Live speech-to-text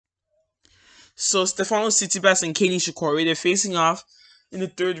So Stefanos Tsitsipas and Kei Nishikori, they're facing off in the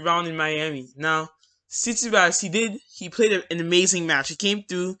third round in Miami. Now, Tsitsipas, he played an amazing match. He came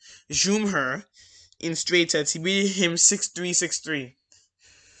through, zoomed her in straight sets. He beat him 6-3, 6-3.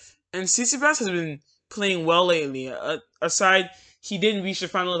 And Tsitsipas has been playing well lately. Aside, he didn't reach the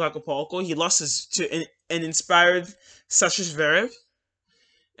final of Acapulco. He lost to an inspired Sasha Zverev.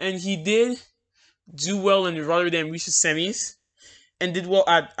 And he did do well in Rotterdam, reached the semis. And did well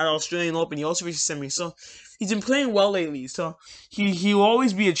at Australian Open. He also reached the semis. So he's been playing well lately. So he will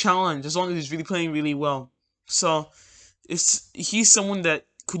always be a challenge as long as he's really playing really well. So he's someone that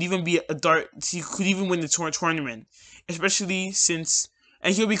could even be a dart. He could even win the tournament, especially since,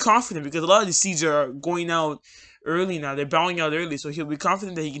 and he'll be confident because a lot of the seeds are going out early now. They're bowing out early, so he'll be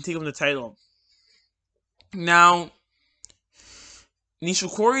confident that he can take home the title. Now,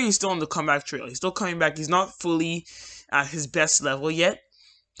 Nishikori is still on the comeback trail. He's still coming back. He's not fully at his best level yet.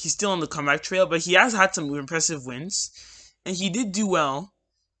 He's still on the comeback trail, but he has had some impressive wins, and he did do well.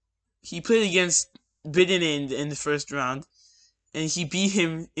 He played against Bidden in the first round, and he beat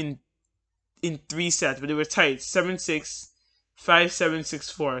him in 3 sets, but they were tight, 7-6, 5-7,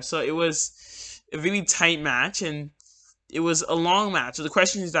 6-4. So it was a really tight match, and it was a long match. So the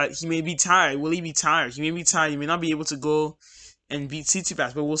question is that he may be tired. Will he be tired? He may be tired. He may not be able to go and beat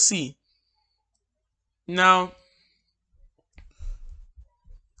Tsitsipas, but we'll see. Now,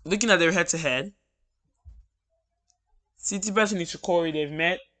 looking at their head-to-head, Tsitsipas and Nishikori, they've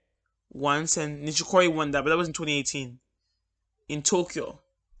met once, and Nishikori won that, but that was in 2018 in Tokyo.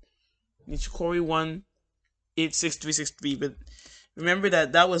 Nishikori won 8-6, 3-6, 3, but remember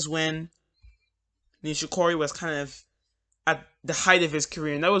that was when Nishikori was kind of at the height of his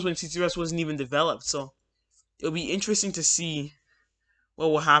career, and that was when Tsitsipas wasn't even developed. So it'll be interesting to see what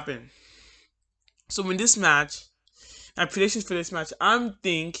will happen. So in this match, my predictions for this match, I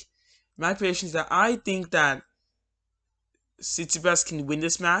think that Tsitsipas can win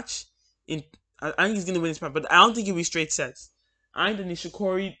this match. I think he's gonna win this match, but I don't think it'll be straight sets. I think that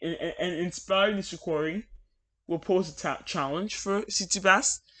Nishikori, an inspired Nishikori, will pose a challenge for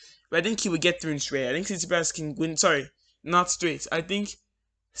Tsitsipas, but I think he will get through in straight. I think Tsitsipas can win. Sorry, not straight. I think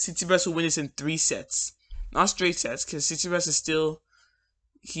Tsitsipas will win this in 3 sets, not straight sets, because Tsitsipas is still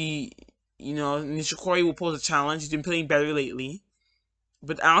Nishikori will pose a challenge. He's been playing better lately,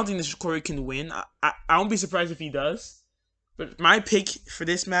 but I don't think Nishikori can win. I won't be surprised if he does. But my pick for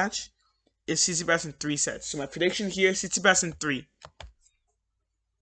this match is Tsitsipas in 3 sets. So my prediction here, Tsitsipas in 3.